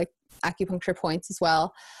 So like acupuncture points as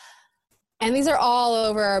well. And these are all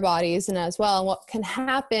over our bodies and as well. And what can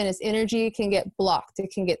happen is energy can get blocked.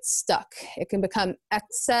 It can get stuck. It can become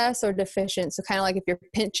excess or deficient. So kind of like if you're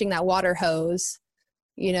pinching that water hose,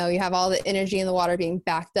 you know, you have all the energy in the water being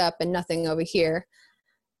backed up and nothing over here.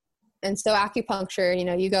 And so acupuncture, you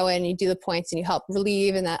know, you go in, you do the points and you help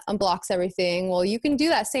relieve, and that unblocks everything. Well, you can do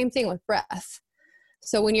that same thing with breath.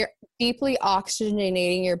 So when you're deeply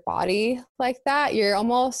oxygenating your body like that,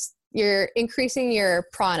 you're increasing your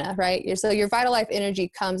prana, right? So your vital life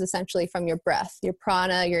energy comes essentially from your breath, your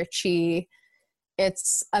prana, your chi.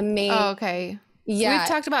 It's amazing. Oh, okay. Yeah. So we've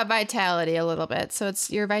talked about vitality a little bit. So it's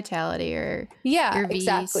your vitality or your V's.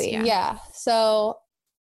 Exactly. Yeah. So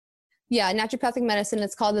naturopathic medicine,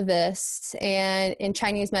 it's called the Vis, and in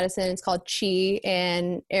Chinese medicine, it's called Qi,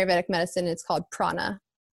 and Ayurvedic medicine, it's called prana.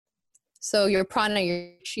 So your prana,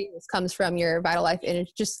 your chi comes from your vital life, and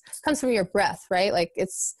it just comes from your breath, right? Like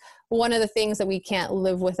it's one of the things that we can't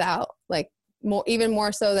live without, like even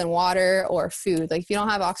more so than water or food. Like if you don't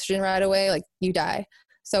have oxygen right away, like you die.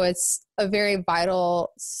 So it's a very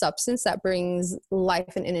vital substance that brings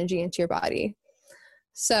life and energy into your body.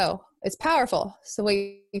 So it's powerful. So what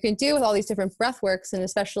you can do with all these different breath works, and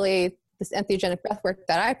especially this entheogenic breath work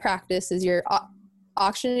that I practice, is you're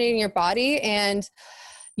oxygenating your body, and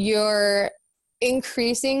you're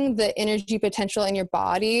increasing the energy potential in your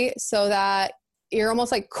body so that you're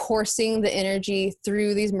almost like coursing the energy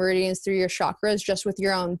through these meridians, through your chakras, just with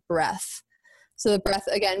your own breath. So the breath,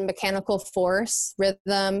 again, mechanical force,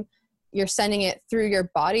 rhythm, you're sending it through your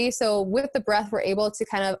body. So with the breath, we're able to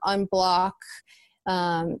kind of unblock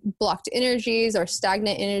blocked energies or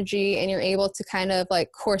stagnant energy, and you're able to kind of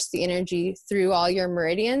like course the energy through all your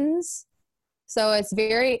meridians. So it's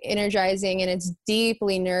very energizing and it's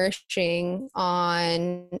deeply nourishing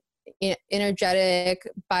on energetic,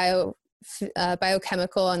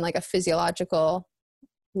 biochemical, and like a physiological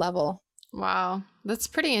level. Wow, that's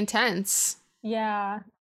pretty intense. Yeah.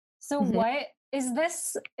 So what is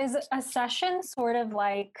this? Is a session sort of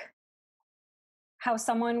like how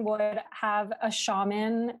someone would have a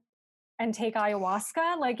shaman and take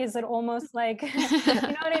ayahuasca? Like, is it almost like, you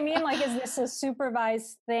know what I mean? Like, is this a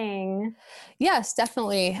supervised thing? Yes,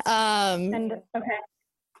 definitely. And okay.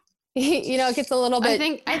 You know, it gets a little bit. I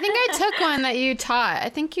think I took one that you taught. I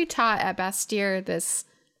think you taught at Bastyr this.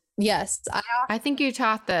 Yes. I think you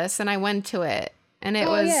taught this and I went to it. And it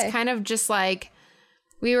was kind of just like,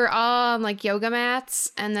 we were all on like yoga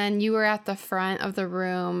mats, and then you were at the front of the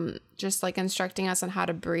room just like instructing us on how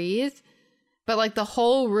to breathe. But like the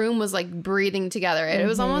whole room was like breathing together. It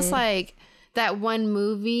was almost like that one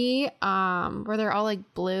movie where they're all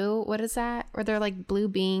like blue. What is that? Where they're like blue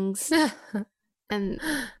beings. And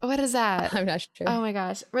what is that? I'm not sure. Oh my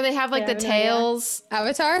gosh. Where they have like the tails.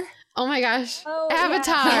 Avatar? Oh my gosh. Oh,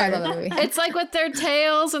 Avatar. yeah. I love that movie. It's like with their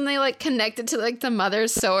tails and they like connect it to like the mother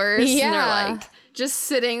source. Yeah. And they're like just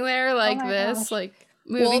sitting there like this, gosh. like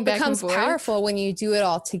moving back and becomes forth. powerful when you do it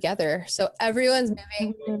all together. So everyone's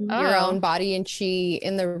moving your own body and chi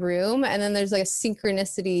in the room. And then there's like a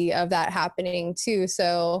synchronicity of that happening too.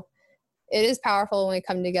 So it is powerful when we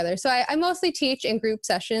come together. So I mostly teach in group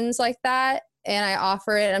sessions like that. And I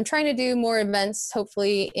offer it. I'm trying to do more events,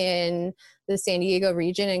 hopefully in the San Diego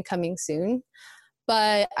region and coming soon.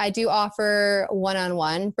 But I do offer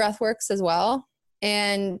one-on-one breathworks as well.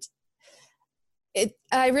 And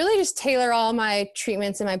I really just tailor all my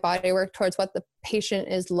treatments and my body work towards what the patient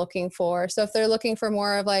is looking for. So if they're looking for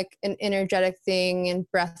more of like an energetic thing and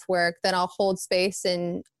breath work, then I'll hold space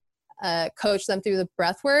and coach them through the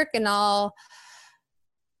breath work, and I'll,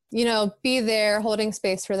 you know, be there holding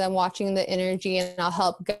space for them, watching the energy, and I'll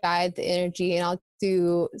help guide the energy, and I'll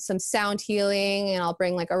do some sound healing, and I'll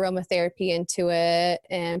bring like aromatherapy into it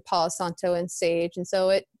and Palo Santo and sage. And so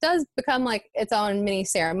it does become like its own mini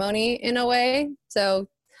ceremony in a way. So,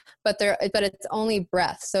 but it's only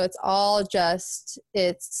breath. So it's all just,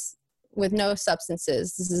 it's with no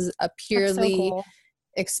substances. This is a purely cool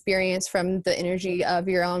experience from the energy of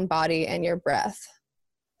your own body and your breath.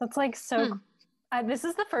 That's like so this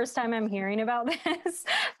is the first time I'm hearing about this.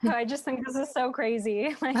 So I just think this is so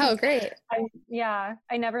crazy. Like, oh, great.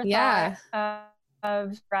 I never thought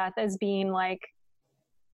of breath as being like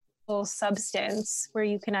a full substance where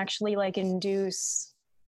you can actually like induce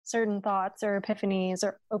certain thoughts or epiphanies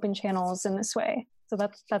or open channels in this way. So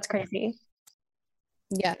that's crazy.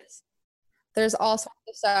 Yes. There's all sorts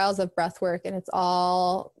of styles of breath work, and it's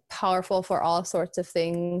all powerful for all sorts of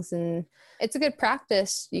things. And it's a good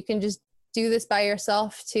practice. You can just do this by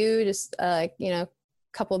yourself too, just you know, a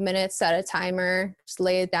couple minutes, set a timer, just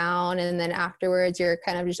lay it down, and then afterwards you're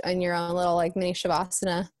kind of just on your own little like mini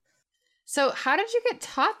shavasana. So how did you get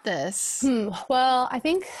taught this? Well, I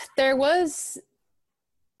think there was,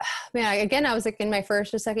 man, again, I was like in my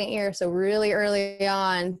first or second year, so really early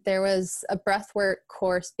on, there was a breathwork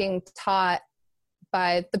course being taught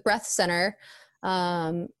by the Breath Center.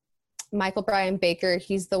 Michael Brian Baker,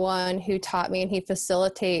 he's the one who taught me, and he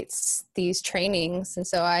facilitates these trainings. And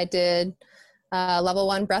so I did level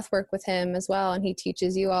 1 breath work with him as well. And he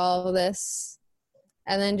teaches you all of this,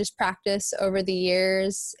 and then just practice over the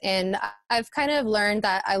years. And I've kind of learned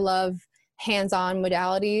that I love hands-on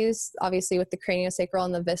modalities, obviously with the craniosacral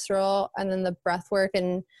and the visceral, and then the breath work.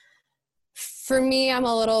 And for me, I'm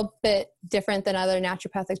a little bit different than other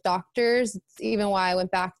naturopathic doctors. It's even why I went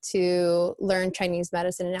back to learn Chinese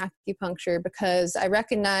medicine and acupuncture, because I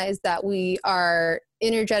recognize that we are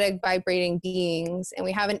energetic, vibrating beings, and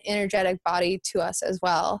we have an energetic body to us as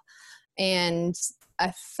well. And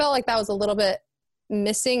I felt like that was a little bit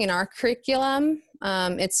missing in our curriculum.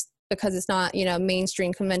 It's because it's not, you know,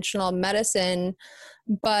 mainstream conventional medicine,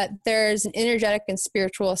 but there's an energetic and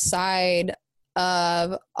spiritual side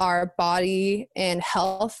of our body and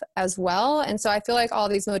health as well. And so I feel like all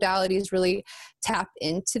these modalities really tap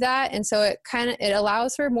into that. And so it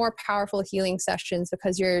allows for more powerful healing sessions,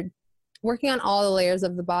 because you're working on all the layers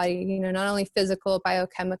of the body, you know, not only physical,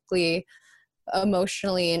 biochemically,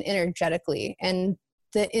 emotionally, and energetically. And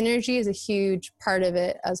the energy is a huge part of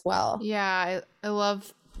it as well. Yeah, I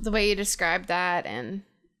love the way you described that. And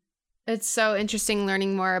it's so interesting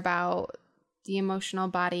learning more about the emotional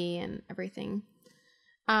body and everything.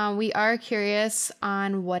 We are curious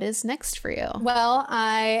on what is next for you. Well,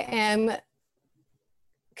 I am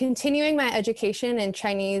continuing my education in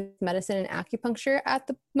Chinese medicine and acupuncture at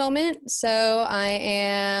the moment. So I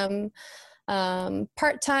am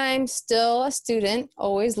part-time, still a student,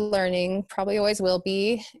 always learning, probably always will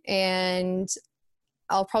be. And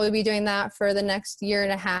I'll probably be doing that for the next year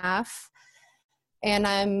and a half.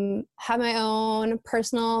 And have my own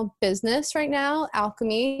personal business right now,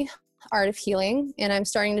 Alchemy Art of Healing, and I'm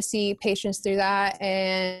starting to see patients through that,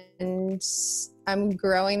 and I'm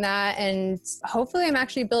growing that, and hopefully I'm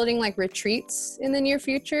actually building like retreats in the near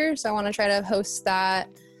future. So I want to try to host that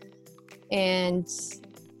and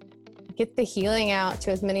get the healing out to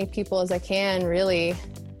as many people as I can, really.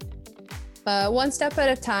 One step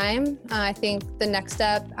at a time. I think the next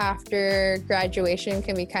step after graduation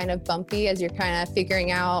can be kind of bumpy as you're kind of figuring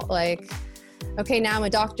out like, okay, now I'm a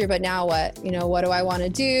doctor, but now what? You know, what do I want to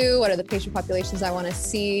do? What are the patient populations I want to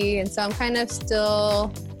see? And so I'm kind of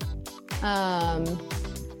still, I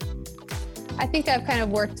think I've kind of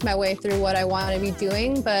worked my way through what I want to be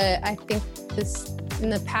doing, but I think in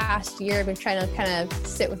the past year, I've been trying to kind of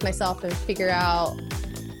sit with myself and figure out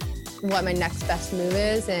what my next best move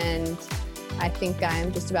is. And I think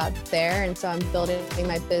I'm just about there. And so I'm building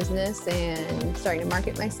my business and starting to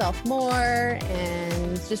market myself more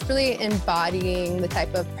and just really embodying the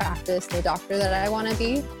type of practice, the doctor that I want to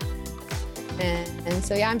be. And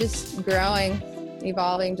so, yeah, I'm just growing,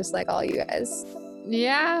 evolving, just like all you guys.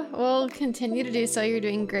 Yeah, we'll continue to do so. You're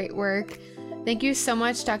doing great work. Thank you so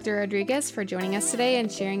much, Dr. Rodriguez, for joining us today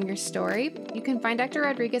and sharing your story. You can find Dr.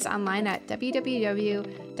 Rodriguez online at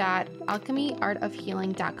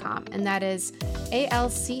www.alchemyartofhealing.com, and that is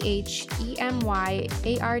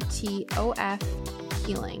ALCHEMYARTOF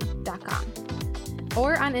healing.com.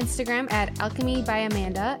 Or on Instagram at Alchemy by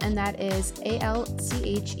Amanda, and that is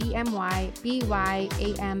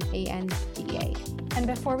ALCHEMYBYAMANDA. And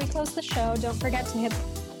before we close the show, don't forget to hit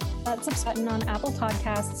that subscribe button on Apple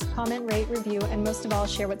Podcasts, comment, rate, review, and most of all,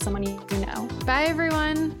 share with someone you know. Bye,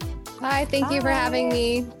 everyone. Bye. Thank you for having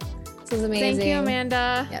me. This was amazing. Thank you,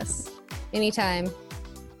 Amanda. Yes. Anytime.